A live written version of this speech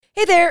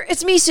Hey there,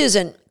 it's me,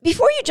 Susan.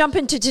 Before you jump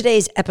into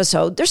today's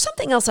episode, there's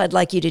something else I'd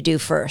like you to do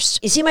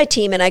first. You see, my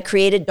team and I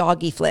created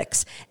Doggy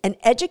Flicks, an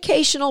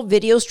educational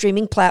video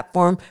streaming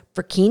platform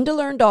for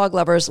keen-to-learn dog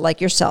lovers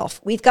like yourself.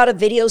 We've got a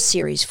video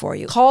series for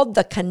you called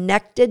The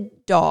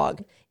Connected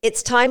Dog.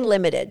 It's time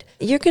limited.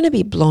 You're going to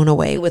be blown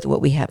away with what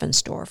we have in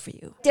store for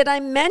you. Did I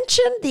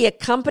mention the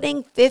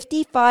accompanying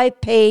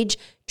 55-page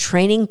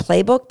training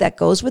playbook that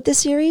goes with the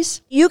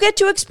series? You get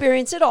to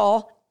experience it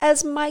all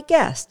as my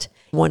guest.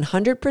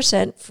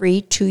 100%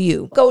 free to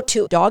you. Go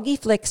to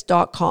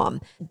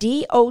doggyflix.com,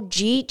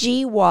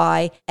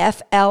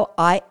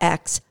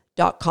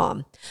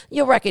 DOGGYFLIX.com.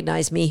 You'll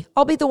recognize me.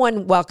 I'll be the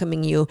one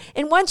welcoming you.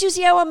 And once you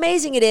see how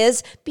amazing it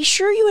is, be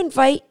sure you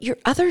invite your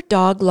other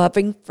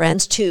dog-loving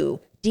friends too.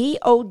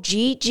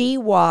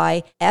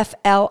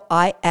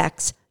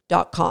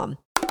 DOGGYFLIX.com.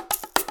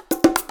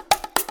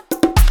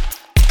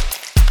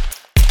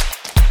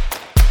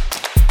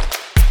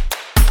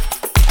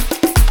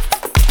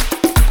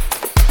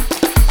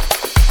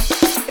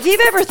 If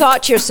you've ever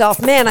thought to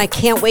yourself, man, I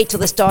can't wait till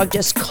this dog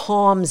just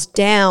calms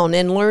down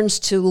and learns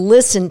to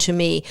listen to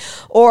me,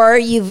 or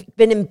you've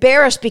been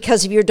embarrassed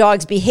because of your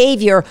dog's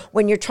behavior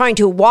when you're trying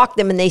to walk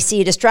them and they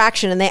see a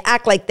distraction and they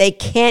act like they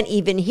can't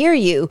even hear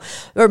you,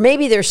 or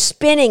maybe they're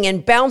spinning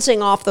and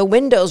bouncing off the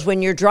windows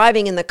when you're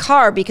driving in the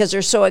car because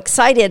they're so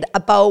excited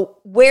about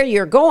where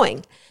you're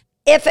going.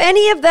 If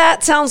any of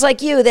that sounds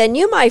like you, then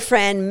you, my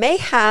friend, may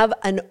have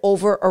an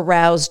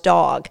over-aroused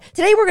dog.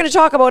 Today, we're going to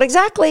talk about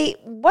exactly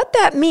what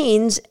that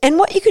means and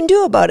what you can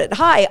do about it.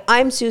 Hi,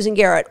 I'm Susan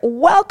Garrett.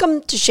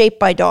 Welcome to Shaped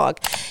by Dog.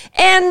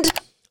 And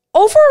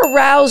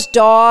over-aroused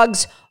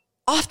dogs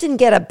often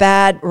get a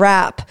bad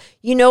rap.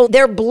 You know,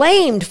 they're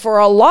blamed for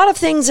a lot of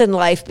things in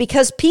life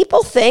because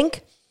people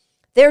think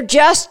they're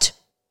just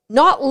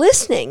not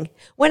listening,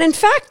 when in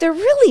fact they're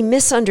really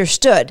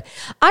misunderstood.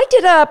 I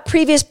did a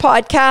previous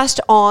podcast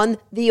on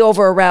the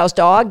over-aroused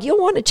dog.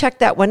 You'll want to check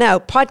that one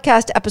out,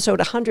 podcast episode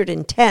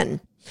 110.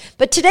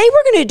 But today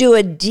we're going to do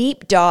a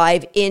deep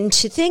dive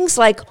into things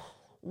like,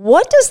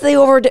 what does the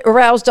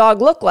over-aroused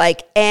dog look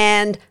like,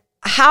 and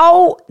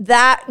how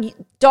that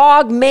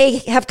dog may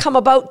have come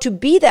about to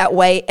be that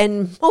way,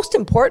 and most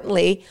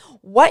importantly,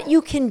 what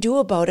you can do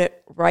about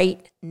it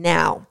right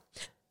now.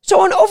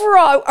 So an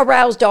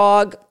over-aroused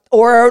dog,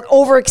 or an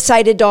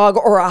overexcited dog,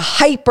 or a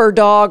hyper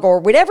dog,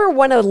 or whatever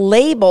one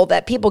label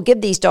that people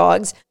give these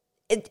dogs,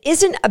 it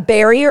isn't a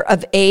barrier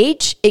of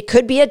age. It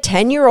could be a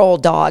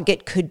 10-year-old dog.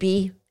 It could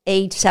be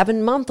a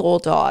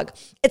 7-month-old dog.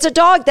 It's a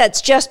dog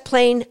that's just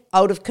plain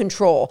out of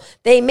control.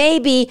 They may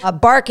be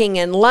barking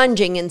and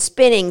lunging and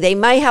spinning. They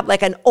might have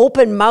like an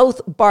open mouth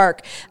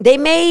bark. They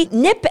may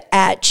nip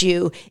at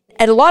you.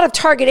 And a lot of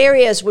target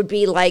areas would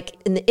be like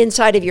in the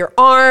inside of your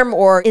arm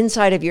or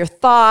inside of your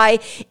thigh.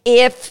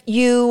 If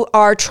you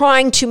are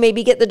trying to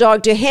maybe get the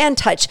dog to hand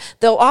touch,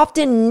 they'll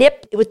often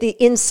nip with the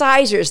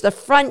incisors, the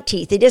front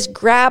teeth. They just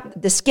grab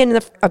the skin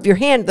of your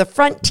hand, the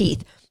front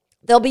teeth.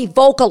 They'll be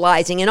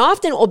vocalizing, and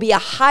often it will be a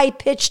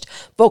high-pitched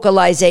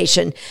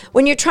vocalization.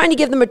 When you're trying to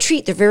give them a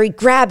treat, they're very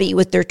grabby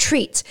with their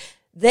treats.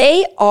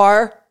 They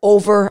are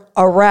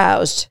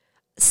over-aroused.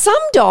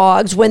 Some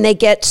dogs, when they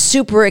get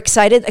super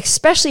excited,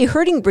 especially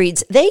herding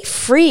breeds, they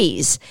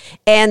freeze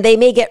and they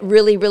may get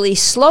really, really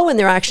slow in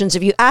their actions.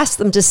 If you ask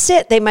them to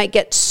sit, they might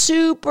get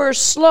super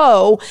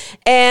slow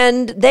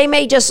and they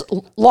may just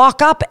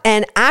lock up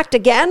and act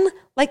again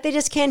like they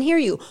just can't hear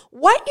you.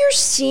 What you're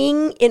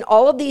seeing in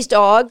all of these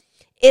dogs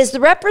is the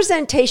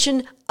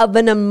representation of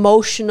an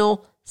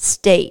emotional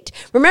state.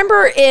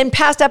 Remember in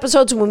past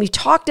episodes when we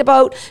talked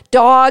about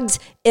dogs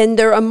and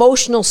their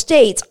emotional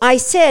states, I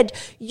said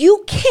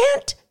you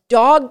can't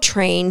dog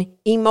train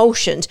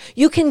emotions.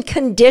 You can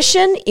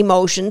condition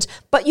emotions,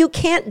 but you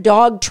can't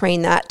dog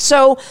train that.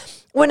 So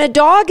when a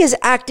dog is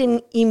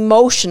acting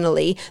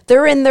emotionally,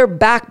 they're in their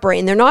back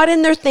brain. They're not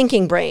in their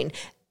thinking brain.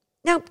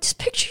 Now, just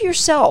picture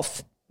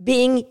yourself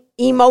being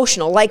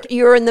emotional, like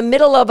you're in the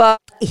middle of a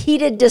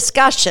heated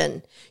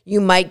discussion. You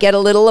might get a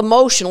little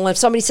emotional if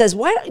somebody says,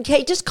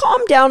 hey, just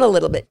calm down a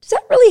little bit. Does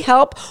that really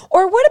help?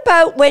 Or what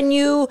about when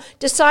you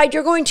decide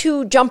you're going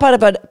to jump out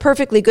of a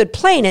perfectly good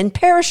plane and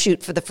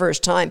parachute for the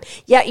first time,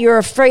 yet you're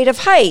afraid of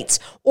heights?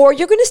 Or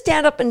you're going to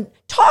stand up and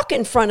talk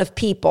in front of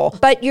people,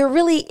 but you're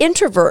really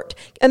introvert.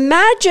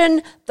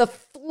 Imagine the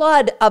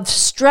flood of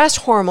stress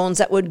hormones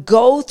that would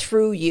go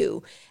through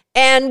you.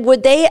 And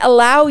would they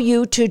allow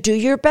you to do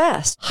your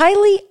best?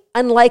 Highly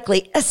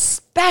unlikely,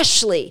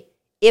 especially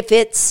if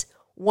it's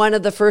one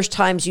of the first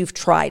times you've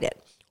tried it.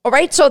 All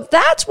right, so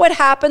that's what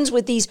happens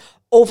with these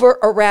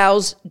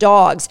over-aroused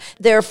dogs.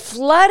 They're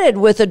flooded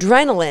with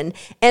adrenaline,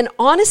 and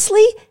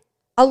honestly,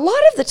 a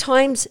lot of the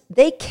times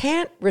they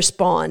can't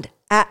respond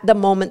at the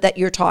moment that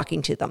you're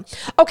talking to them.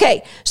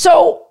 Okay,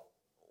 so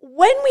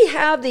when we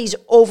have these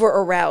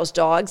over-aroused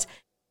dogs,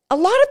 a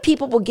lot of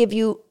people will give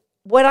you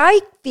what I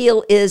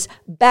feel is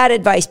bad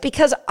advice,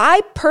 because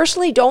I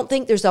personally don't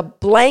think there's a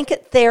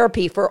blanket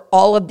therapy for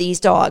all of these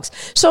dogs.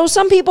 So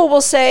some people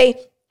will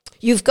say,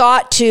 you've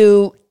got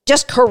to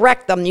just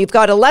correct them. You've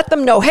got to let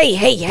them know,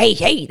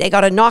 hey, they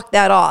got to knock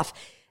that off.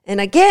 And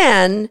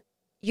again,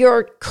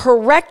 you're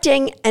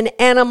correcting an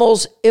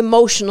animal's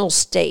emotional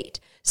state.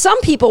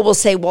 Some people will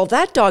say, well,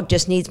 that dog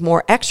just needs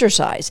more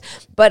exercise.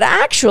 But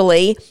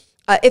actually,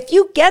 if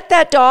you get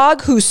that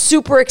dog who's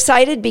super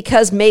excited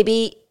because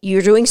maybe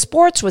you're doing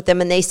sports with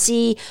them and they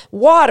see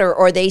water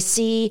or they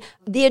see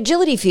the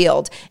agility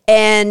field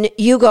and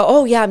you go,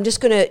 oh yeah, I'm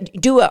just going to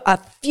do a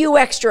few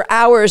extra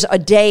hours a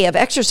day of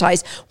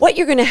exercise. What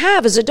you're going to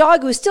have is a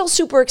dog who's still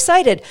super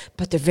excited,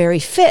 but they're very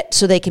fit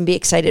so they can be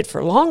excited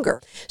for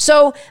longer.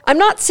 So I'm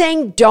not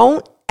saying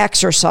don't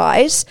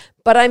exercise,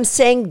 but I'm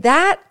saying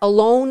that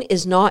alone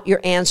is not your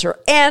answer.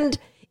 And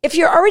if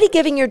you're already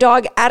giving your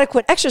dog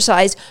adequate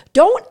exercise,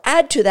 don't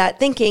add to that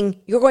thinking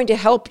you're going to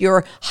help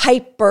your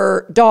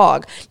hyper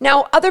dog.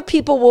 Now, other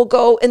people will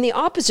go in the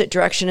opposite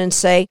direction and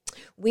say,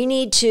 we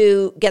need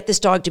to get this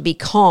dog to be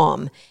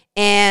calm,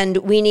 and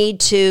we need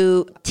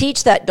to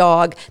teach that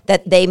dog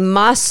that they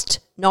must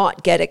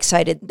not get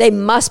excited. They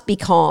must be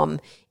calm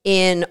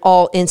in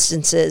all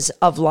instances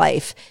of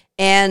life.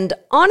 And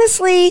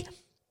honestly,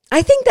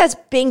 I think that's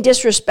being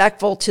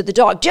disrespectful to the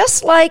dog.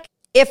 Just like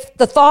if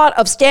the thought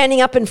of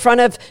standing up in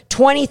front of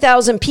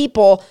 20,000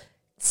 people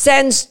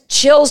sends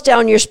chills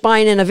down your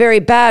spine in a very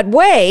bad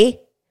way,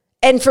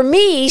 and for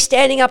me,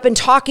 standing up and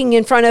talking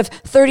in front of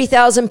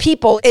 30,000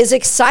 people is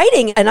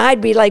exciting, and I'd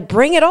be like,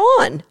 bring it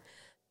on.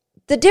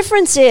 The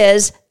difference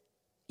is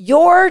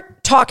you're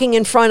talking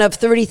in front of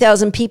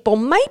 30,000 people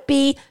might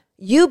be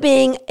you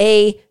being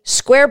a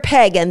square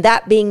peg and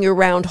that being your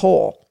round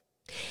hole.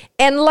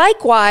 And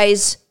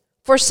likewise,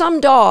 for some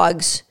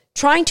dogs,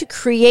 trying to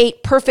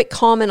create perfect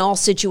calm in all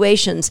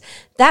situations,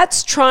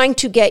 that's trying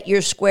to get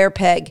your square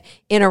peg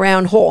in a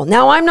round hole.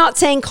 Now, I'm not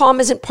saying calm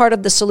isn't part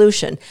of the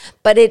solution,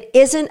 but it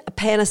isn't a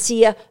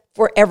panacea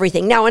for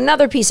everything. Now,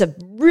 another piece of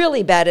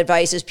really bad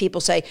advice is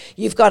people say,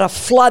 you've got to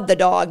flood the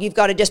dog. You've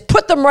got to just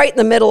put them right in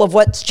the middle of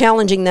what's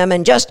challenging them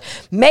and just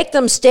make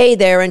them stay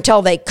there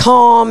until they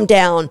calm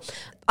down.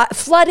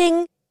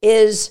 Flooding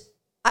is,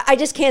 I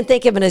just can't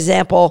think of an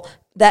example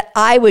that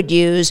I would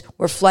use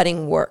where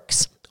flooding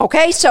works.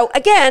 Okay, so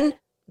again,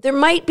 there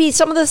might be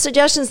some of the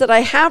suggestions that I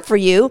have for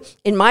you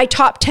in my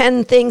top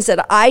 10 things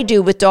that I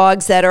do with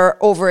dogs that are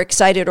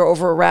overexcited or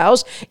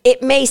overaroused.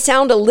 It may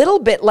sound a little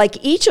bit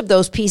like each of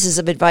those pieces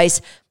of advice,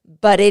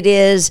 but it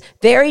is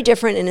very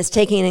different and is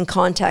taken in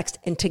context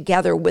and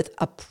together with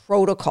a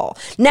protocol.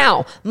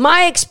 Now,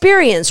 my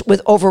experience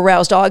with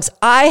overaroused dogs,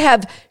 I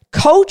have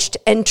coached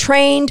and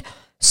trained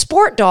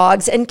sport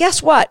dogs, and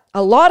guess what?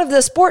 A lot of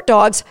the sport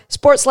dogs,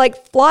 sports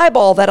like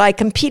flyball that I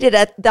competed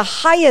at the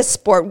highest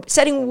sport,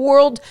 setting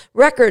world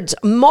records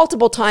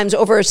multiple times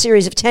over a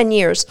series of 10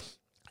 years.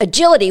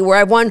 Agility, where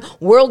I won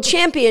world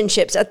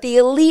championships at the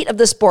elite of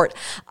the sport.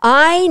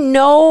 I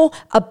know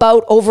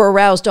about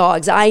overaroused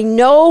dogs. I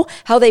know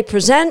how they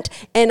present,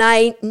 and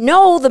I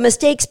know the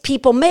mistakes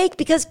people make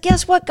because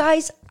guess what,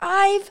 guys?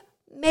 I've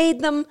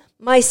made them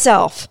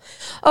myself.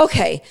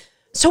 Okay,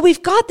 so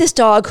we've got this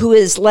dog who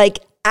is like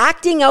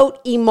acting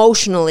out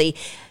emotionally.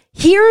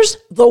 Here's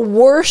the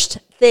worst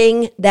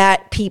thing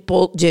that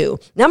people do.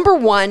 Number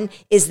one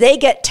is they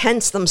get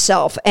tense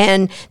themselves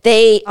and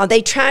they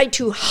try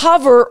to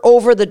hover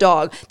over the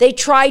dog. They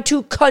try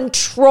to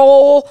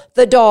control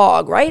the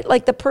dog, right?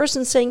 Like the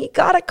person saying, you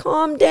got to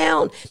calm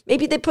down.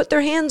 Maybe they put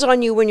their hands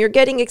on you when you're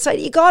getting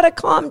excited. You got to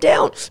calm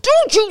down.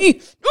 Don't you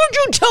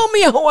tell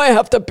me how I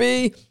have to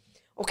be.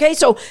 Okay,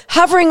 so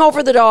hovering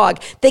over the dog,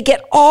 they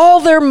get all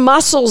their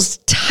muscles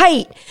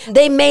tight.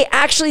 They may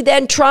actually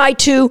then try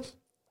to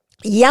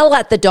yell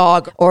at the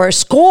dog or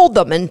scold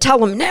them and tell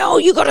them, no,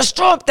 you got to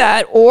stop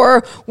that.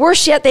 Or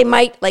worse yet, they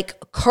might like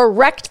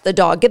correct the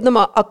dog, give them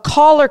a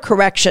collar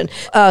correction,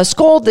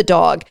 scold the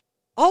dog.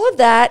 All of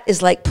that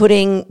is like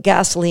putting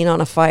gasoline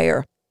on a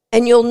fire.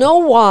 And you'll know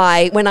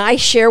why when I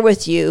share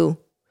with you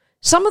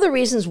some of the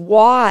reasons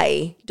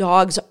why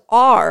dogs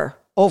are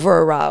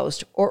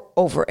over-aroused or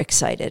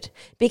overexcited.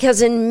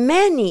 Because in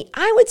many,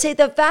 I would say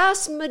the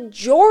vast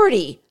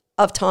majority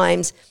of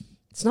times,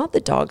 it's not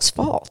the dog's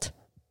fault.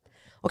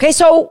 Okay,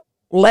 so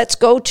let's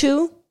go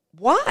to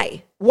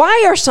why.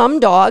 Why are some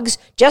dogs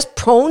just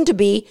prone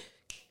to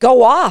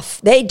go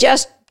off? They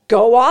just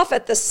go off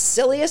at the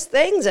silliest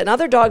things, and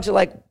other dogs are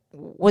like,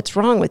 what's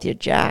wrong with you,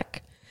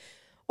 Jack?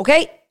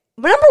 Okay,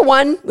 number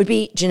one would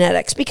be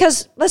genetics,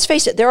 because let's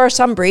face it, there are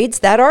some breeds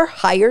that are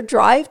higher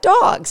drive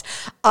dogs.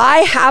 I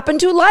happen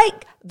to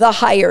like the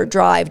higher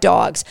drive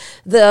dogs,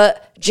 the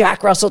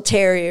Jack Russell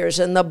Terriers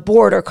and the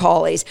Border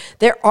Collies.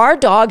 There are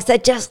dogs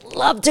that just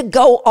love to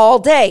go all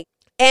day.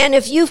 And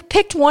if you've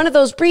picked one of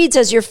those breeds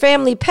as your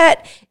family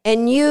pet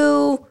and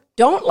you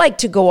don't like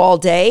to go all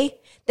day,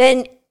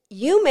 then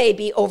you may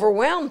be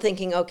overwhelmed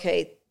thinking,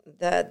 okay,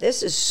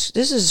 this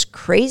is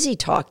crazy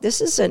talk.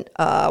 This isn't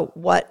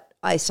what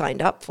I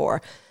signed up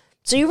for.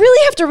 So you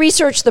really have to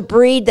research the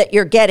breed that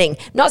you're getting.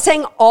 I'm not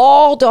saying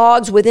all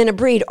dogs within a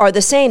breed are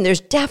the same.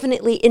 There's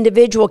definitely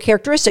individual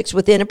characteristics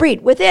within a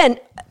breed.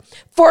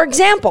 For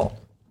example,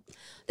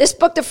 this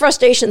book, The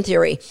Frustration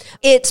Theory,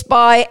 it's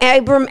by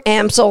Abram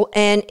Amsel,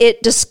 and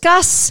it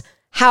discusses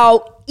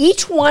how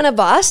each one of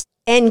us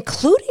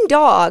including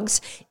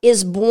dogs,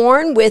 is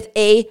born with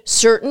a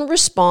certain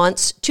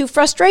response to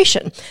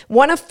frustration.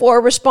 One of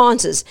 4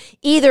 responses.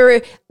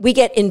 Either we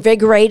get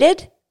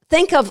invigorated.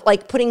 Think of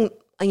like putting,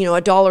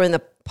 $1 in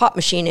the pop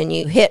machine and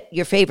you hit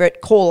your favorite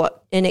cola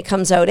and it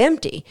comes out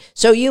empty.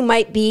 So you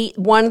might be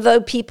one of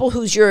the people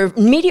whose your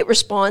immediate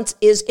response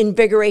is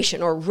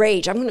invigoration or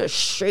rage. I'm going to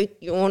shake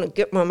you. I want to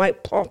get my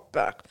pop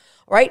back.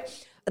 All right.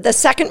 The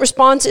second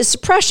response is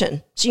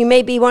suppression. So you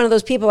may be one of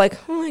those people like,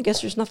 I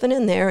guess there's nothing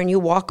in there, and you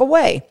walk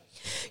away.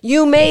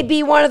 You may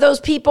be one of those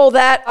people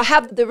that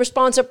have the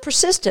response of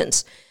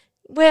persistence.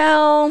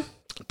 Well,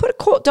 I put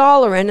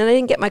 $1 in and I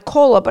didn't get my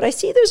cola, but I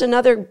see there's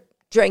another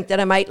drink that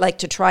I might like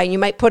to try, and you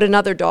might put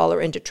another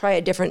 $1 in to try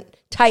a different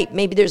type.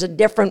 Maybe there's a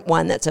different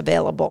one that's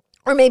available.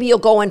 Or maybe you'll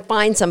go and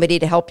find somebody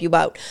to help you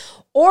out.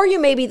 Or you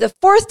may be the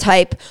 4th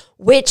type,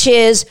 which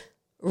is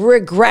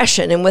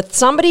regression. And with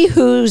somebody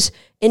who's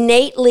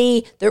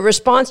innately, the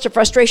response to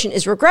frustration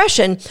is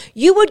regression,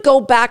 you would go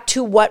back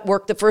to what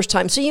worked the first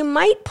time. So you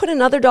might put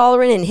another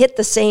 $1 in and hit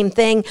the same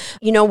thing.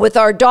 With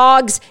our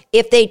dogs,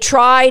 if they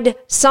tried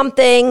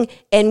something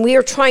and we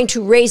are trying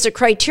to raise the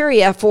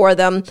criteria for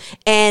them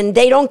and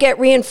they don't get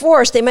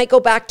reinforced, they might go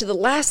back to the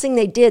last thing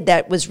they did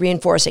that was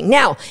reinforcing.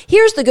 Now,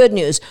 here's the good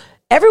news.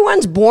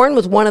 Everyone's born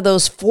with one of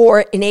those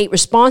 4 innate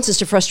responses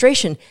to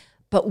frustration,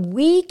 but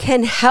we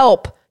can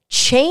help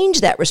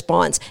change that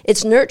response.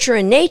 It's nurture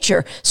and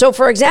nature. So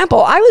for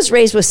example, I was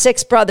raised with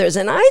 6 brothers,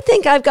 and I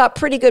think I've got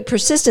pretty good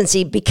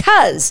persistency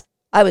because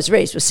I was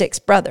raised with 6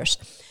 brothers.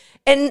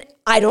 And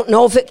I don't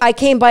know if I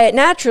came by it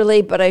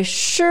naturally, but I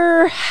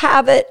sure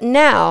have it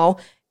now.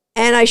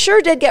 And I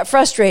sure did get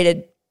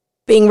frustrated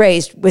being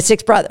raised with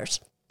 6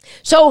 brothers.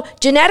 So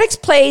genetics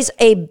plays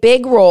a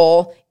big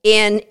role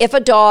in if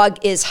a dog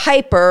is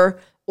hyper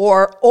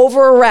or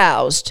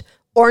over-aroused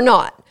or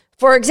not.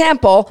 For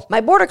example, my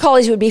Border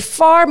Collies would be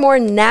far more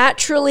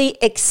naturally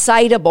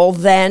excitable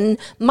than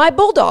my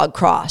Bulldog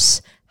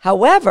Cross.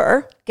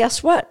 However,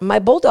 guess what? My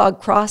Bulldog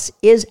Cross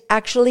is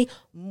actually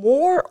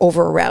more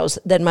over-aroused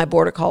than my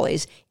Border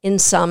Collies in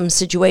some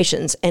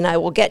situations. And I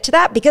will get to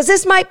that because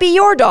this might be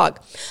your dog.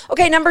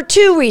 Okay, number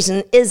 2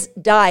 reason is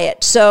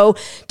diet. So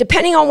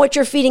depending on what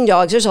you're feeding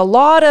dogs, there's a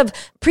lot of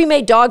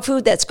pre-made dog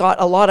food that's got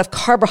a lot of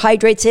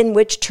carbohydrates in,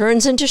 which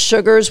turns into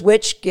sugars,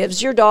 which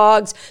gives your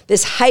dogs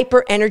this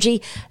hyper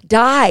energy.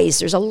 Dyes.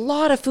 There's a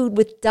lot of food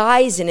with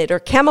dyes in it or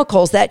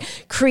chemicals that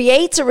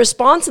creates a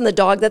response in the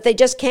dog that they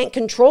just can't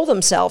control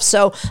themselves.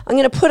 So I'm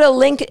going to put a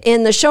link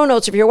in the show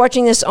notes if you're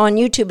watching this on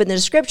YouTube in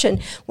the description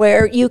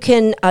where you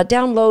can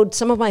download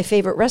some of my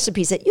favorite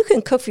recipes that you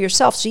can cook for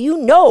yourself so you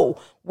know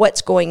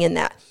what's going in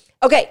that.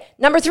 Okay,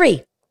 number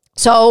 3.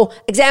 So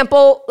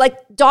example, like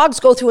dogs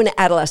go through an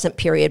adolescent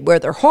period where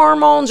their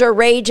hormones are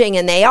raging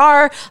and they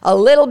are a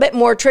little bit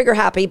more trigger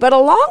happy. But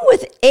along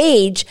with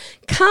age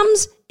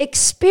comes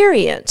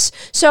experience.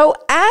 So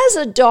as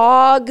a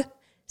dog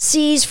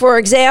sees, for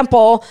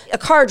example, a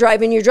car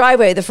drive in your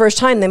driveway the first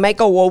time, they might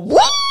go, well,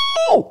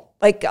 whoa!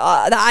 Like,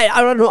 I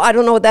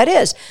don't know what that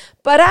is.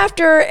 But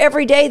after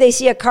every day they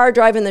see a car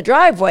drive in the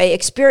driveway,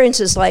 experience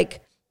is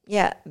like,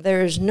 yeah,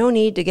 there's no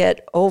need to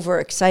get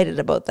overexcited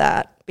about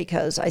that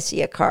because I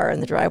see a car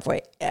in the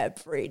driveway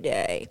every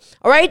day.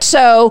 All right,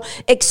 so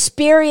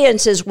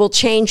experiences will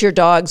change your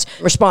dog's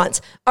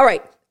response. All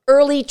right,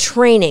 early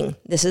training.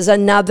 This is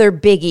another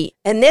biggie.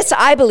 And this,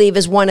 I believe,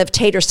 is one of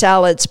Tater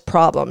Salad's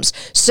problems.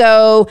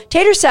 So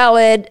Tater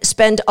Salad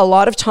spent a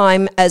lot of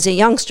time as a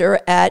youngster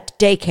at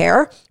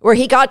daycare where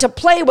he got to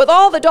play with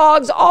all the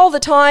dogs all the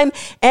time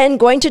and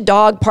going to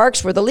dog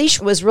parks where the leash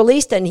was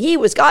released and he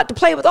got to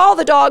play with all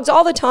the dogs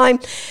all the time.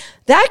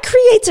 That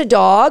creates a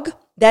dog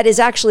that is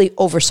actually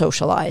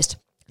over-socialized.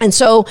 And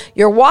so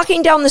you're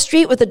walking down the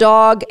street with a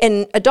dog,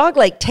 and a dog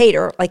like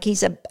Tater, like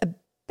he's a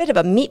bit of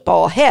a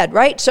meatball head,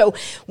 right? So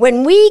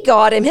when we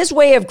got him, his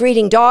way of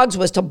greeting dogs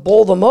was to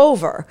bowl them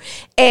over.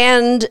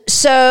 And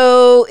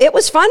so it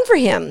was fun for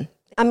him.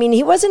 I mean,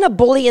 he wasn't a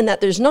bully in that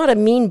there's not a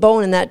mean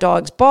bone in that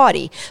dog's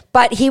body,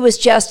 but he was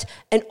just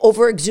an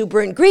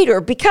over-exuberant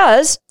greeter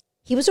because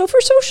he was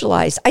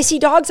over-socialized. I see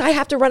dogs, I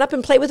have to run up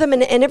and play with them.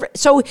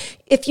 So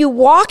if you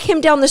walk him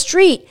down the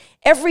street,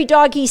 every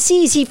dog he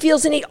sees, he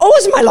feels the need, oh,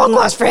 it's my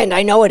long-lost friend.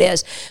 I know it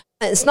is.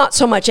 It's not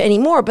so much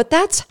anymore, but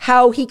that's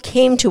how he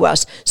came to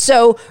us.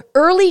 So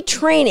early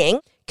training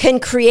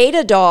can create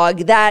a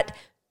dog that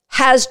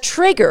has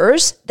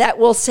triggers that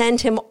will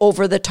send him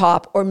over the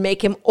top or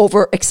make him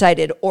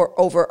overexcited or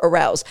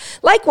over-aroused.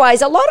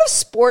 Likewise, a lot of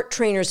sport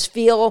trainers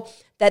feel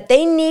that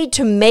they need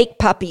to make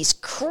puppies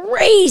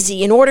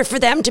crazy in order for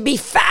them to be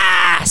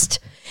fast.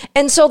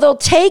 And so they'll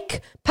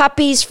take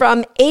puppies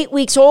from 8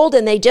 weeks old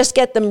and they just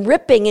get them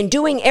ripping and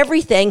doing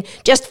everything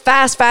just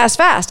fast, fast,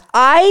 fast.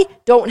 I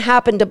don't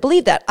happen to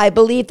believe that. I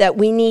believe that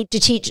we need to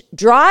teach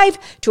drive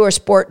to our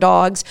sport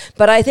dogs,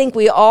 but I think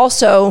we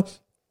also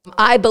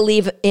I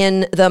believe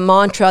in the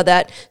mantra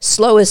that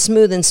slow is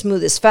smooth and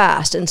smooth is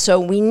fast. And so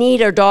we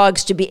need our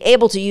dogs to be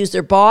able to use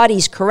their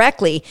bodies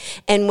correctly.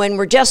 And when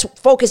we're just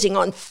focusing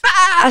on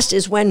fast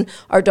is when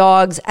our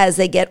dogs, as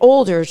they get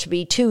older, to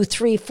be 2,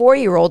 3,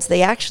 4-year-olds,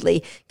 they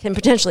actually can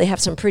potentially have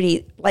some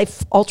pretty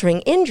life-altering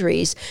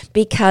injuries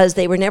because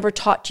they were never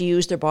taught to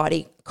use their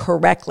body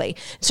correctly.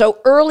 So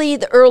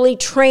the early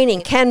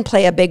training can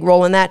play a big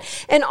role in that.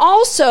 And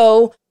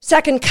also,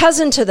 second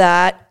cousin to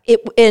that,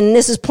 and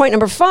this is point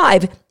number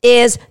 5,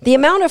 is the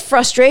amount of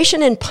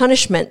frustration and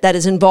punishment that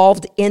is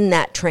involved in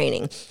that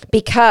training.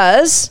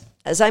 Because,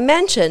 as I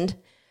mentioned,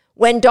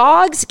 when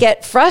dogs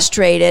get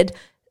frustrated,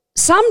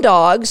 some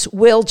dogs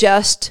will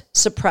just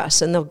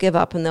suppress and they'll give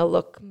up and they'll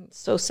look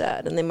so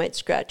sad and they might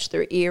scratch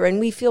their ear and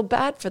we feel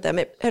bad for them.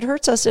 It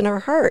hurts us in our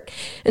heart.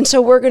 And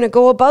so we're going to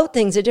go about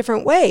things a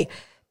different way.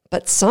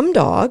 But some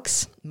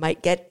dogs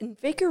might get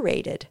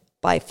invigorated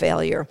by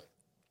failure.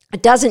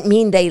 It doesn't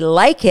mean they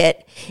like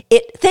it.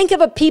 Think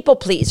of a people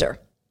pleaser.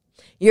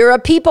 You're a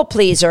people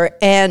pleaser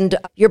and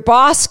your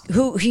boss,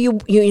 who you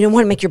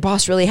want to make your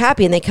boss really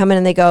happy, and they come in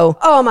and they go,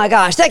 oh my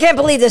gosh, I can't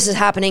believe this is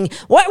happening.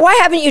 Why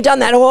haven't you done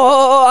that?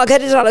 Oh, I'll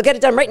get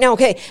it done right now.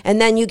 Okay. And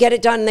then you get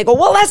it done and they go,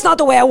 well, that's not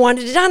the way I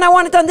wanted it done. I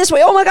want it done this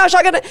way. Oh my gosh,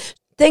 I got to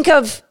think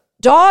of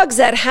dogs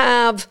that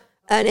have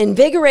an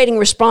invigorating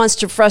response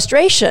to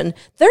frustration.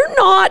 They're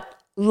not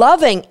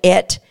loving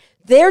it.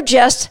 They're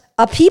just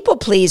a people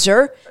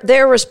pleaser.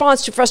 Their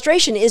response to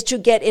frustration is to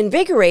get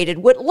invigorated.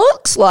 What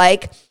looks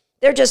like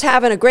they're just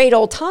having a great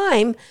old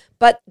time,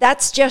 but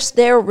that's just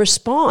their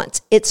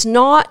response. It's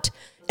not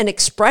an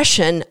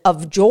expression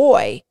of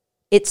joy.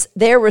 It's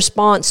their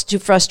response to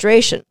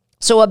frustration.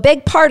 So a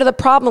big part of the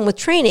problem with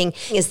training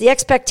is the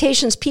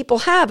expectations people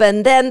have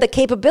and then the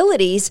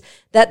capabilities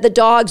that the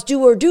dogs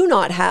do or do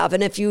not have.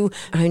 And if you've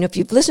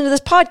listened to this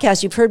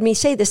podcast, you've heard me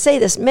say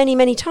this many,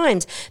 many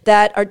times,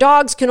 that our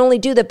dogs can only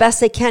do the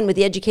best they can with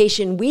the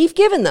education we've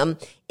given them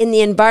in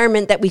the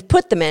environment that we've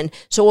put them in.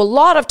 So a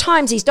lot of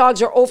times these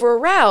dogs are over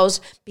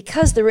aroused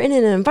because they're in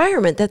an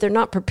environment that they're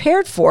not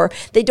prepared for.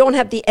 They don't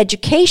have the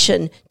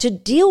education to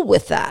deal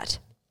with that.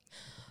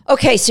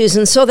 Okay,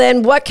 Susan, so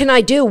then what can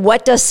I do?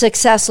 What does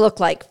success look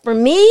like? For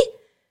me,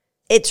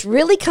 it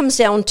really comes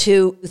down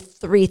to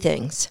 3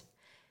 things.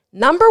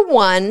 Number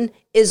 1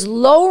 is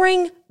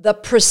lowering the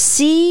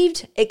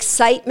perceived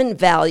excitement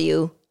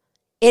value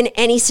in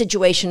any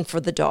situation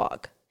for the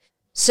dog.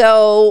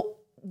 So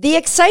the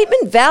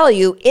excitement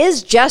value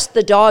is just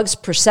the dog's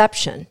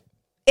perception.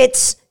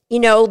 It's,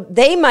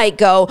 they might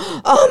go,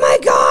 oh my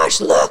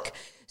gosh, look,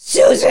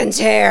 Susan's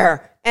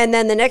here. And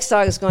then the next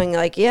dog is going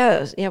like,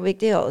 yeah, big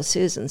deal.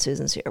 Susan's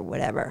here,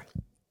 whatever.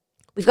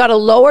 We've got to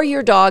lower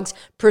your dog's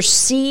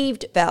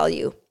perceived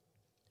value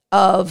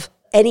of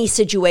any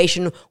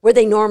situation where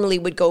they normally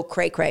would go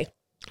cray-cray.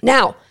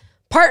 Now,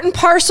 part and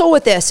parcel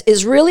with this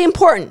is really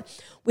important.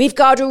 We've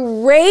got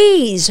to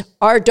raise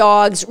our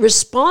dog's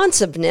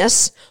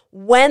responsiveness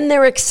when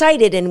they're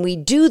excited, and we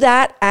do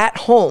that at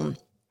home.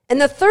 And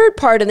the third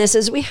part of this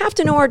is we have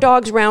to know our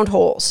dog's round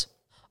holes.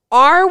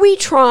 Are we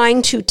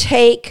trying to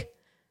take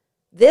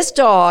this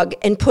dog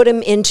and put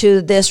him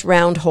into this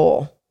round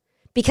hole?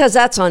 Because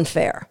that's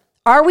unfair.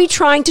 Are we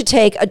trying to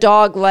take a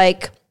dog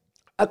like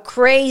a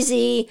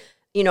crazy,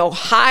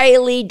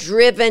 highly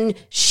driven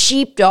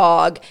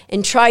sheepdog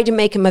and try to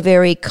make him a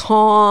very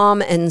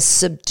calm and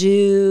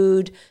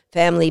subdued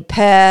family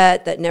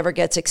pet that never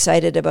gets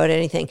excited about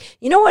anything?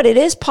 You know what? It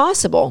is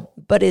possible,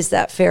 but is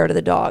that fair to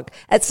the dog?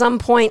 At some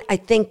point, I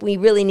think we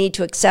really need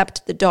to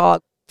accept the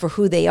dog for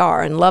who they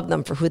are and love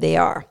them for who they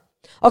are.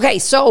 Okay,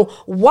 so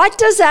what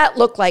does that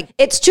look like?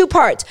 It's 2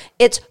 parts.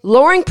 It's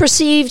lowering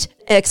perceived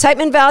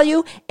excitement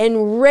value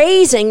and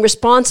raising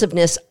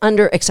responsiveness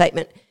under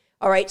excitement.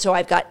 All right, so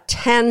I've got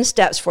 10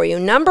 steps for you.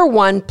 Number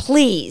 1,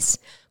 please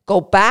go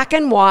back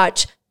and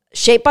watch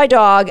Shaped by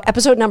Dog,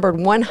 episode number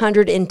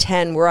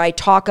 110, where I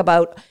talk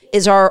about,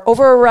 is our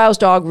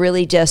over-aroused dog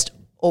really just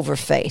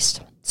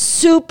overfaced?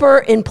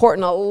 Super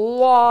important, a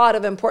lot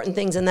of important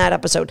things in that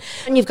episode.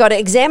 And you've got to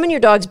examine your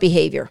dog's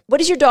behavior. What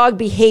is your dog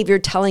behavior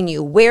telling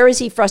you? Where is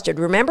he frustrated?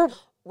 Remember,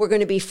 we're going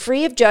to be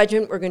free of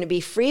judgment. We're going to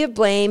be free of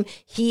blame.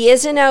 He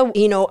isn't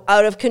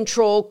out of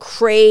control,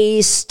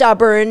 crazed,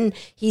 stubborn.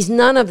 He's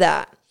none of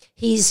that.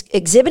 He's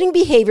exhibiting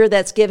behavior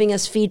that's giving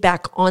us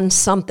feedback on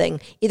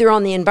something, either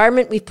on the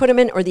environment we've put him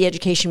in or the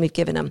education we've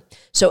given him.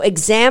 So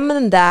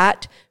examine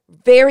that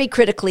very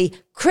critically.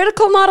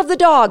 Critical not of the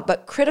dog,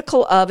 but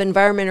critical of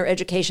environment or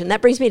education.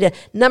 That brings me to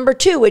number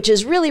 2, which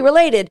is really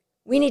related.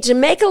 We need to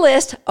make a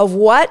list of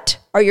what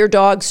are your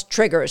dog's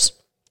triggers.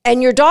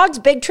 And your dog's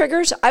big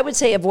triggers, I would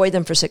say avoid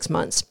them for 6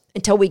 months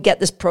until we get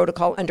this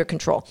protocol under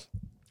control.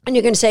 And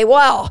you're going to say,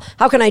 well,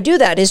 how can I do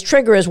that? His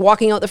trigger is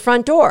walking out the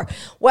front door.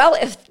 Well,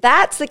 if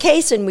that's the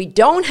case and we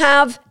don't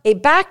have a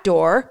back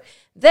door,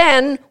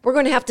 then we're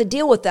going to have to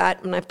deal with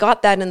that. And I've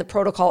got that in the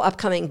protocol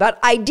upcoming.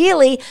 But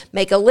ideally,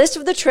 make a list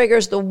of the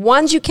triggers, the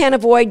ones you can't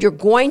avoid, you're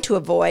going to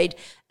avoid,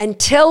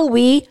 until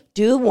we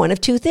do one of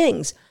 2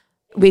 things.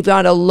 We've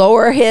got to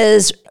lower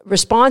his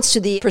response to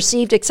the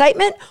perceived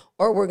excitement,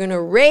 or we're going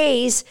to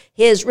raise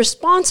his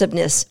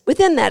responsiveness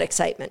within that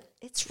excitement.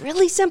 It's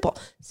really simple.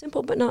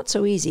 Simple, but not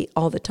so easy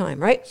all the time,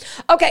 right?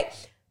 Okay.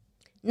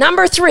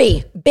 Number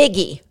 3,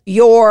 biggie,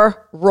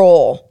 your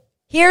role.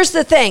 Here's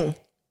the thing.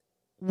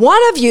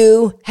 One of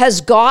you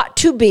has got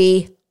to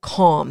be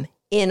calm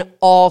in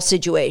all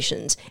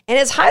situations. And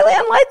it's highly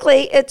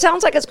unlikely, it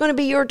sounds like it's going to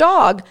be your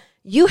dog.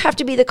 You have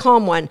to be the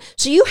calm one.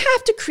 So you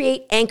have to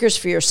create anchors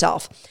for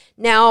yourself.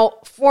 Now,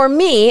 for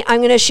me, I'm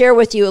going to share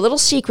with you a little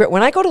secret.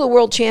 When I go to the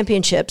World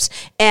Championships,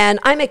 and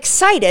I'm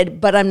excited,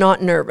 but I'm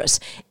not nervous.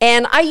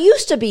 And I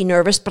used to be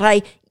nervous, but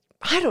I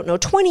don't know,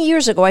 20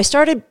 years ago, I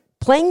started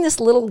playing this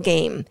little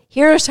game.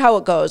 Here's how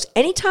it goes.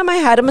 Anytime I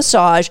had a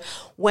massage,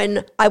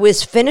 when I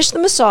was finished the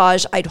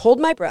massage, I'd hold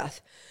my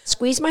breath,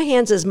 squeeze my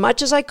hands as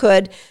much as I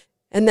could,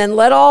 and then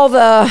let all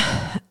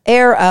the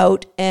air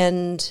out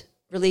and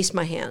release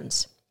my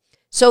hands.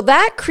 So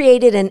that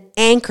created an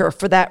anchor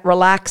for that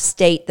relaxed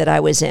state that I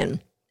was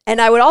in. And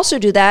I would also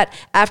do that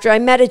after I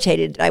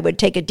meditated. I would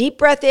take a deep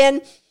breath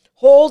in,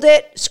 hold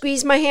it,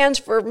 squeeze my hands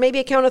for maybe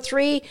a count of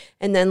 3,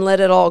 and then let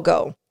it all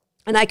go.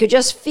 And I could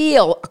just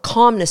feel a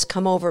calmness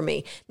come over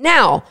me.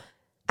 Now,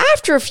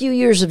 after a few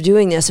years of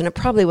doing this, and it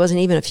probably wasn't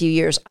even a few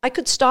years, I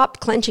could stop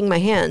clenching my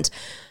hands.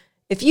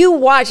 If you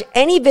watch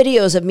any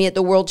videos of me at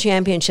the World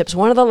Championships,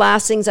 one of the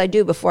last things I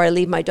do before I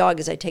leave my dog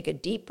is I take a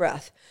deep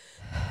breath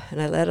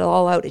and I let it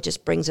all out. It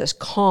just brings this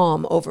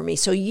calm over me.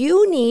 So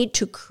you need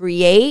to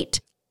create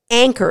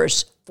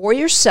anchors for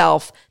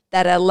yourself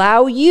that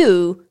allow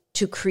you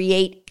to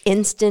create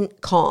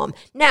instant calm.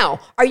 Now,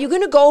 are you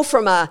going to go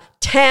from a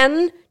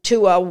 10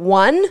 to a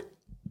 1?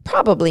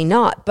 Probably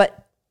not,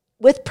 but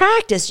with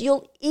practice,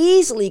 you'll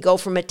easily go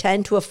from a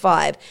 10 to a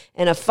 5,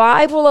 and a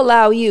 5 will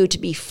allow you to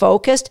be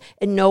focused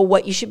and know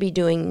what you should be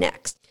doing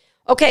next.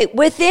 Okay,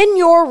 within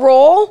your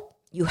role,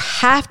 you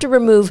have to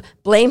remove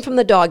blame from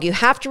the dog. You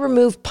have to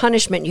remove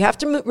punishment. You have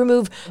to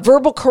remove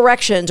verbal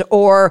corrections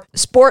or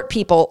sport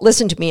people.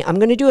 Listen to me. I'm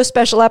going to do a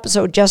special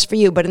episode just for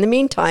you. But in the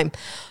meantime,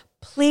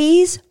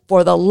 please,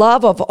 for the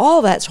love of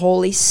all that's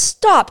holy,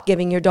 stop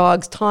giving your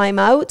dogs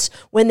timeouts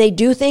when they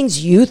do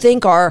things you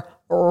think are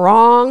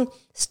wrong.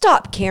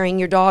 Stop carrying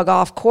your dog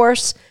off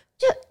course.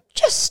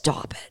 Just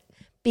stop it.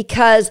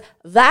 Because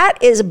that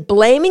is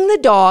blaming the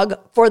dog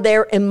for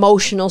their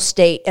emotional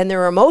state. And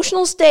their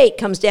emotional state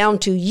comes down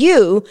to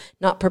you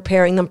not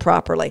preparing them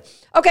properly.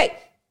 Okay,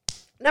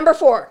 number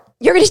 4.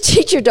 You're going to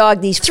teach your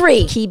dog these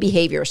 3 key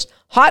behaviors.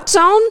 Hot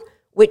zone,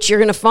 which you're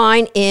going to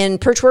find in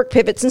perch work,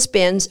 pivots, and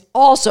spins.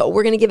 Also,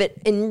 we're going to give it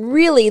in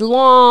really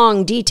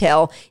long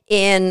detail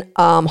in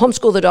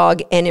Homeschool the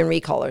Dog and in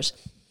Recallers.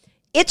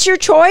 It's your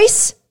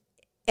choice.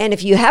 And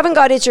if you haven't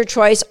got It's Your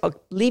Choice, I'll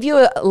leave you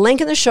a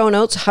link in the show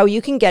notes how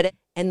you can get it.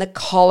 And the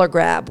collar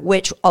grab,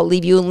 which I'll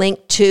leave you a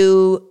link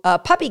to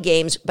puppy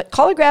games, but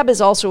collar grab is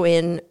also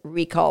in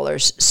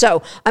Recallers.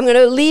 So I'm going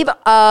to leave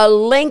a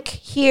link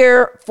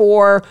here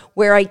for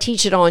where I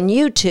teach it on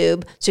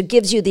YouTube, so it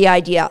gives you the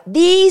idea.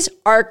 These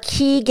are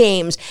key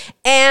games,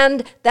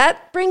 and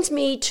that brings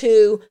me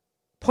to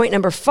point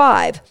number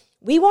 5.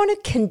 We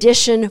want to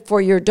condition for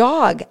your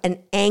dog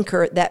an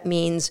anchor that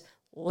means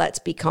let's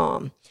be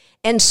calm.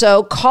 And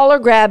so collar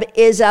grab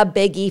is a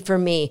biggie for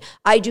me.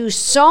 I do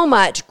so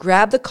much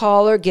grab the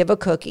collar, give a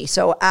cookie.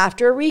 So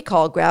after a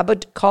recall, grab a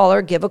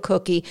collar, give a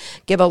cookie,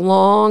 give a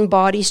long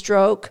body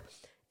stroke,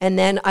 and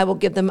then I will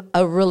give them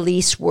a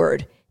release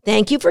word.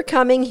 Thank you for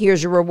coming.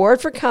 Here's your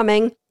reward for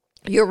coming.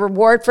 Your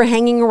reward for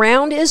hanging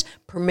around is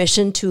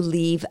permission to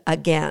leave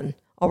again.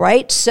 All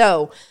right?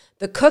 So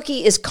the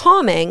cookie is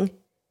calming,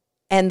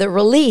 and the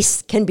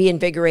release can be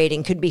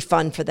invigorating, could be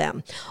fun for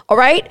them. All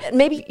right?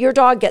 Maybe your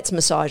dog gets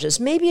massages.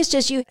 Maybe it's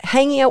just you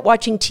hanging out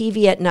watching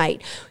TV at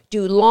night.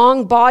 Do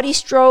long body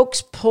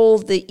strokes, pull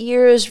the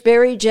ears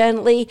very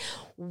gently.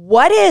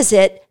 What is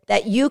it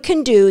that you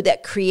can do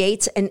that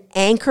creates an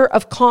anchor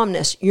of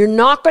calmness? You're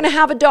not going to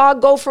have a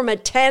dog go from a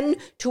 10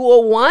 to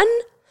a 1,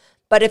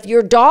 but if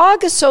your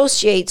dog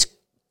associates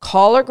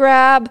collar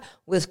grab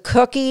with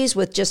cookies,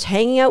 with just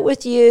hanging out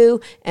with you,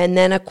 and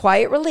then a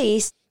quiet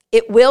release,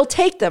 it will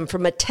take them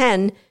from a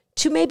 10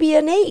 to maybe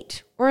an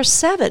 8 or a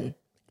 7.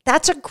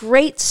 That's a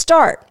great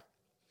start.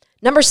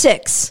 Number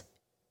 6,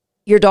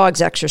 your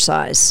dog's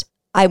exercise.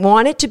 I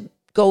want it to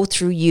go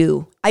through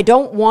you. I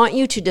don't want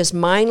you to just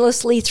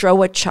mindlessly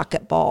throw a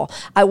chuck-it ball.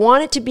 I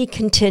want it to be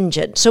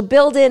contingent. So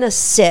build in a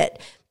sit,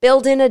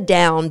 build in a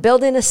down,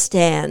 build in a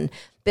stand,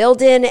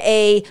 build in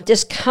a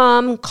just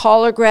come,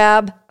 collar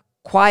grab,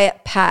 quiet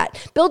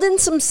pat. Build in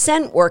some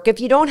scent work. If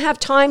you don't have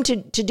time to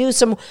do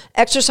some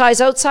exercise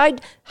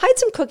outside, hide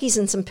some cookies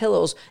and some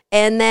pillows,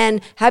 and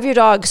then have your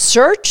dog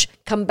search,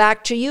 come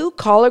back to you,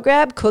 collar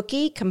grab,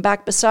 cookie, come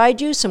back beside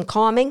you, some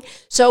calming.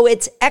 So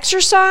it's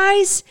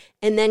exercise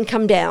and then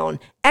come down.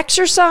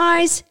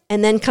 Exercise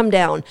and then come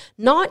down.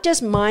 Not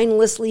just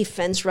mindlessly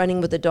fence running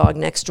with the dog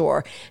next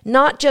door.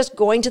 Not just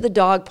going to the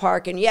dog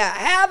park and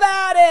have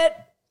at it.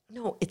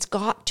 No, it's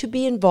got to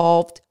be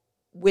involved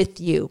with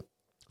you.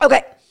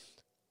 Okay.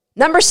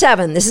 Number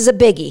 7, this is a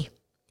biggie.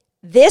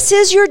 This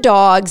is your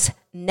dog's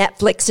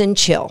Netflix and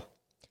chill.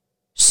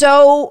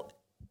 So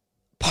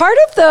part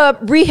of the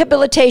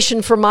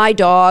rehabilitation for my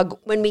dog,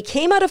 when we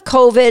came out of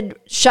COVID,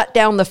 shut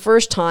down the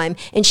first time,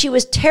 and she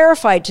was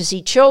terrified to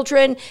see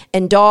children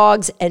and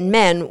dogs and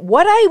men,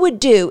 what I would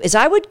do is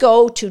I would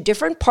go to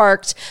different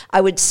parks.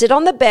 I would sit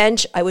on the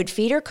bench. I would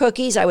feed her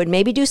cookies. I would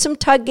maybe do some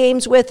tug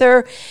games with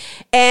her.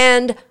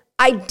 And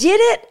I did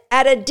it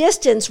at a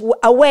distance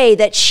away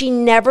that she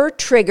never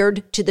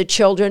triggered to the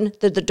children,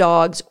 the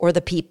dogs, or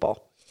the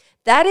people.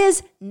 That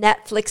is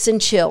Netflix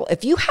and chill.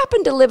 If you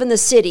happen to live in the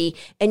city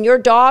and your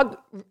dog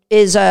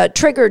is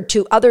triggered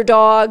to other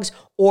dogs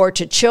or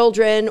to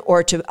children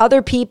or to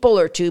other people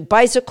or to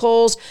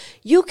bicycles,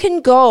 you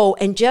can go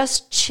and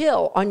just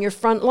chill on your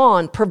front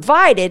lawn,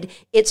 provided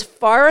it's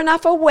far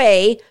enough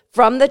away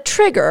from the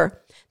trigger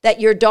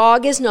that your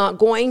dog is not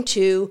going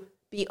to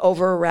be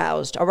over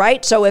aroused. All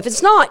right. So if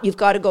it's not, you've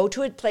got to go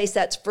to a place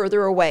that's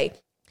further away.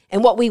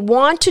 And what we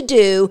want to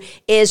do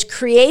is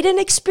create an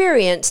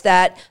experience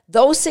that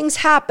those things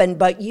happen,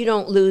 but you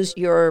don't lose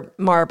your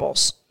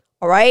marbles.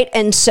 All right.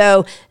 And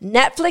so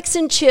Netflix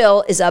and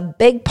chill is a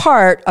big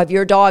part of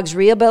your dog's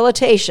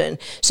rehabilitation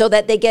so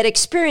that they get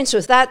experience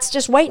with that's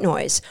just white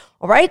noise.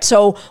 All right.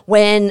 So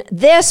when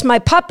my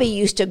puppy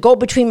used to go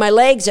between my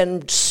legs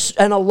and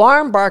an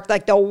alarm bark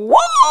like the whoa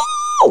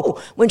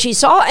when she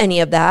saw any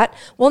of that.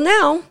 Well,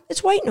 now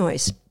it's white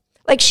noise.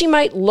 Like she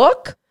might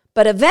look,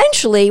 but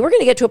eventually we're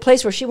going to get to a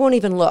place where she won't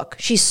even look.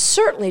 She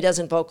certainly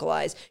doesn't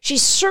vocalize. She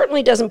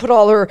certainly doesn't put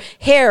all her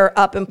hair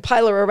up in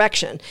pilar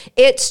erection.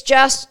 It's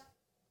just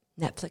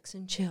Netflix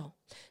and chill.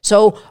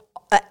 So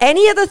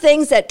any of the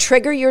things that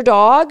trigger your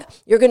dog,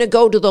 you're going to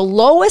go to the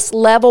lowest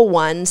level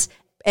ones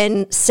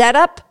and set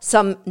up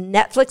some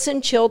Netflix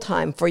and chill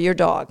time for your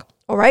dog.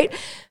 All right.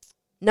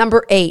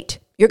 Number 8.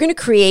 You're going to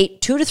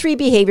create 2 to 3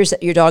 behaviors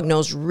that your dog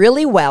knows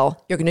really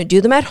well. You're going to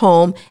do them at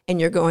home,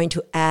 and you're going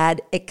to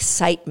add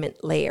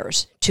excitement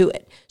layers to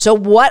it. So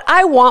what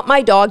I want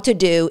my dog to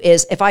do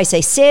is if I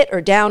say sit or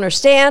down or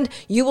stand,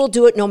 you will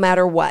do it no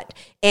matter what.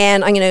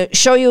 And I'm going to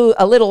show you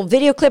a little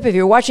video clip. If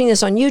you're watching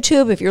this on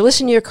YouTube, if you're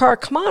listening to your car,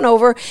 come on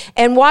over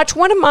and watch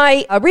one of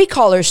my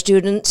recaller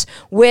students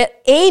with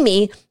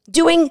Amy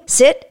doing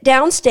sit,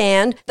 down,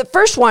 stand. The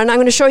first one, I'm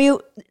going to show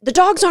you the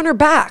dog's on her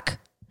back.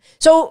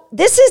 So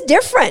this is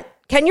different.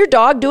 Can your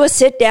dog do a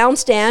sit down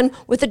stand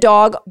with the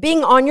dog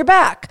being on your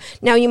back?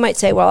 Now you might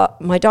say, well,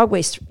 my dog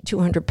weighs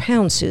 200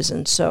 pounds,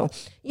 Susan. So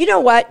you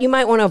know what? You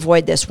might want to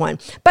avoid this one,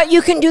 but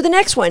you can do the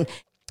next one.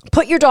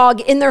 Put your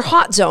dog in their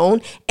hot zone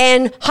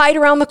and hide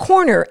around the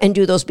corner and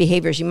do those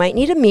behaviors. You might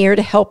need a mirror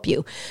to help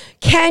you.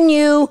 Can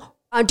you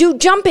do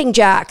jumping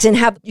jacks and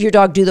have your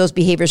dog do those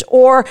behaviors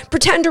or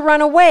pretend to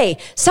run away?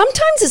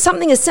 Sometimes it's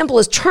something as simple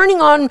as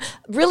turning on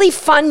really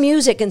fun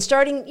music and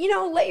starting,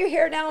 let your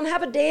hair down,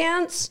 have a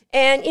dance.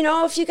 And,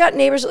 if you got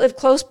neighbors that live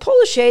close, pull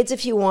the shades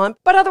if you want.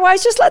 But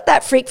otherwise, just let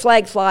that freak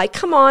flag fly.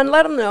 Come on,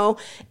 let them know.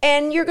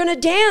 And you're going to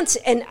dance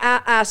and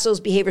ask those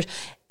behaviors.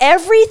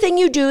 Everything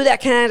you do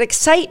that can add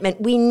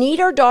excitement, we need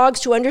our dogs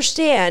to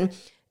understand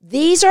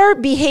these are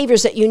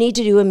behaviors that you need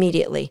to do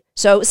immediately.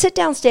 So sit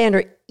down, stand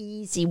are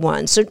easy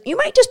ones. So you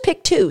might just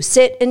pick 2,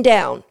 sit and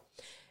down.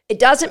 It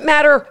doesn't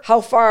matter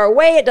how far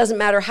away. It doesn't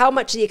matter how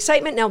much the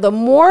excitement. Now, the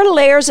more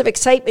layers of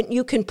excitement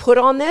you can put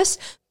on this,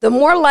 the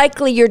more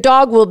likely your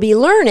dog will be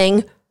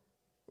learning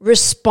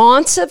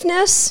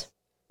responsiveness,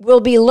 will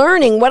be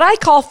learning what I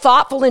call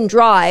thoughtful and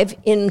drive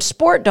in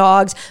sport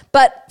dogs.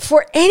 But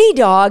for any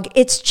dog,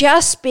 it's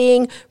just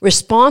being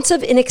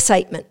responsive in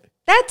excitement.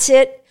 That's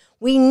it.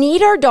 We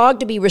need our dog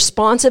to be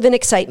responsive in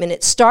excitement.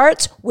 It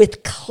starts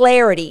with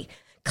clarity.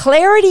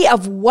 Clarity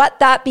of what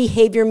that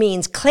behavior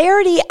means.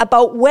 Clarity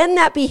about when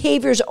that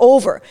behavior is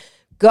over.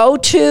 Go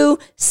to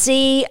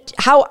see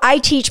how I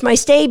teach my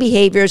stay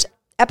behaviors,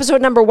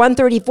 episode number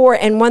 134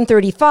 and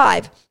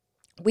 135.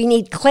 We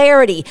need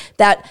clarity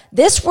that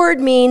this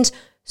word means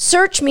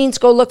search means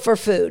go look for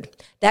food.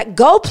 That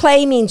go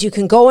play means you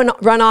can go and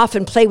run off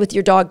and play with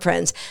your dog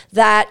friends.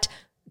 That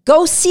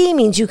go see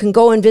means you can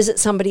go and visit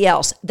somebody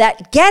else.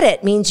 That get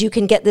it means you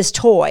can get this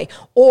toy.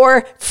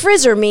 Or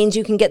frizzer means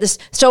you can get this.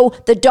 So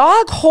the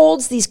dog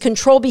holds these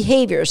control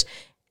behaviors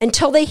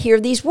until they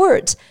hear these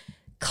words.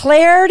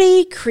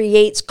 Clarity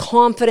creates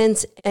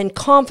confidence, and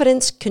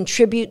confidence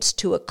contributes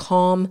to a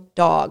calm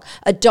dog.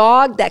 A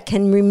dog that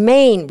can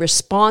remain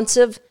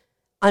responsive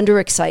under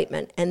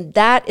excitement. And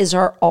that is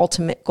our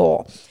ultimate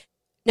goal.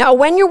 Now,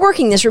 when you're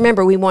working this,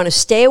 remember, we want to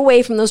stay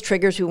away from those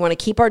triggers. We want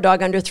to keep our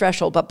dog under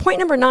threshold. But point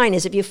number 9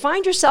 is if you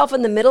find yourself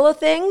in the middle of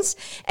things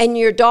and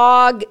your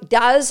dog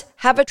does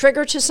have a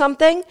trigger to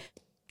something,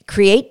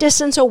 create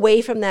distance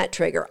away from that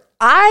trigger.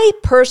 I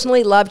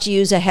personally love to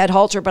use a head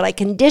halter, but I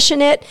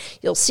condition it.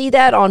 You'll see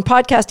that on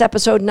podcast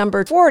episode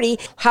number 40,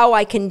 how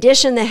I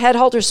condition the head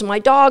halter. So my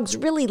dogs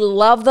really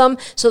love them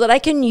so that I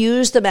can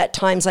use them at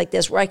times like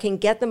this where I can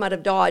get them out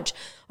of dodge.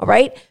 All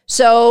right.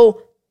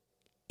 So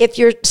if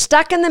you're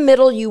stuck in the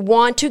middle, you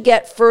want to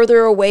get further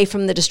away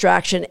from the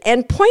distraction.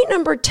 And point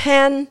number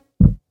 10,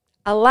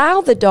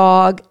 allow the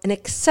dog and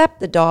accept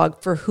the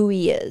dog for who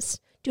he is.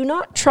 Do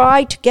not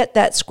try to get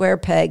that square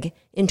peg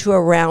into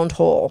a round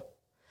hole.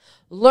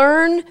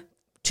 Learn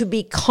to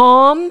be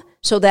calm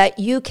so that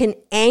you can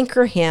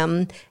anchor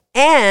him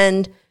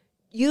and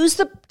use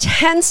the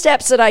 10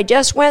 steps that I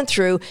just went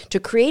through to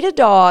create a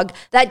dog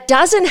that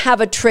doesn't have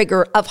a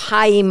trigger of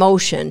high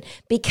emotion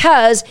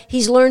because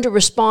he's learned to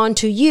respond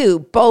to you,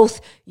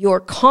 both your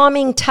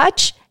calming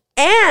touch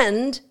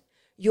and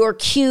your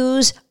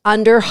cues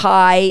under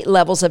high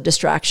levels of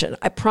distraction.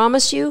 I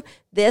promise you,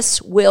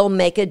 this will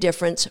make a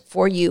difference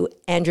for you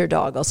and your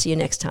dog. I'll see you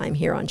next time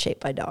here on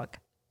Shaped by Dog.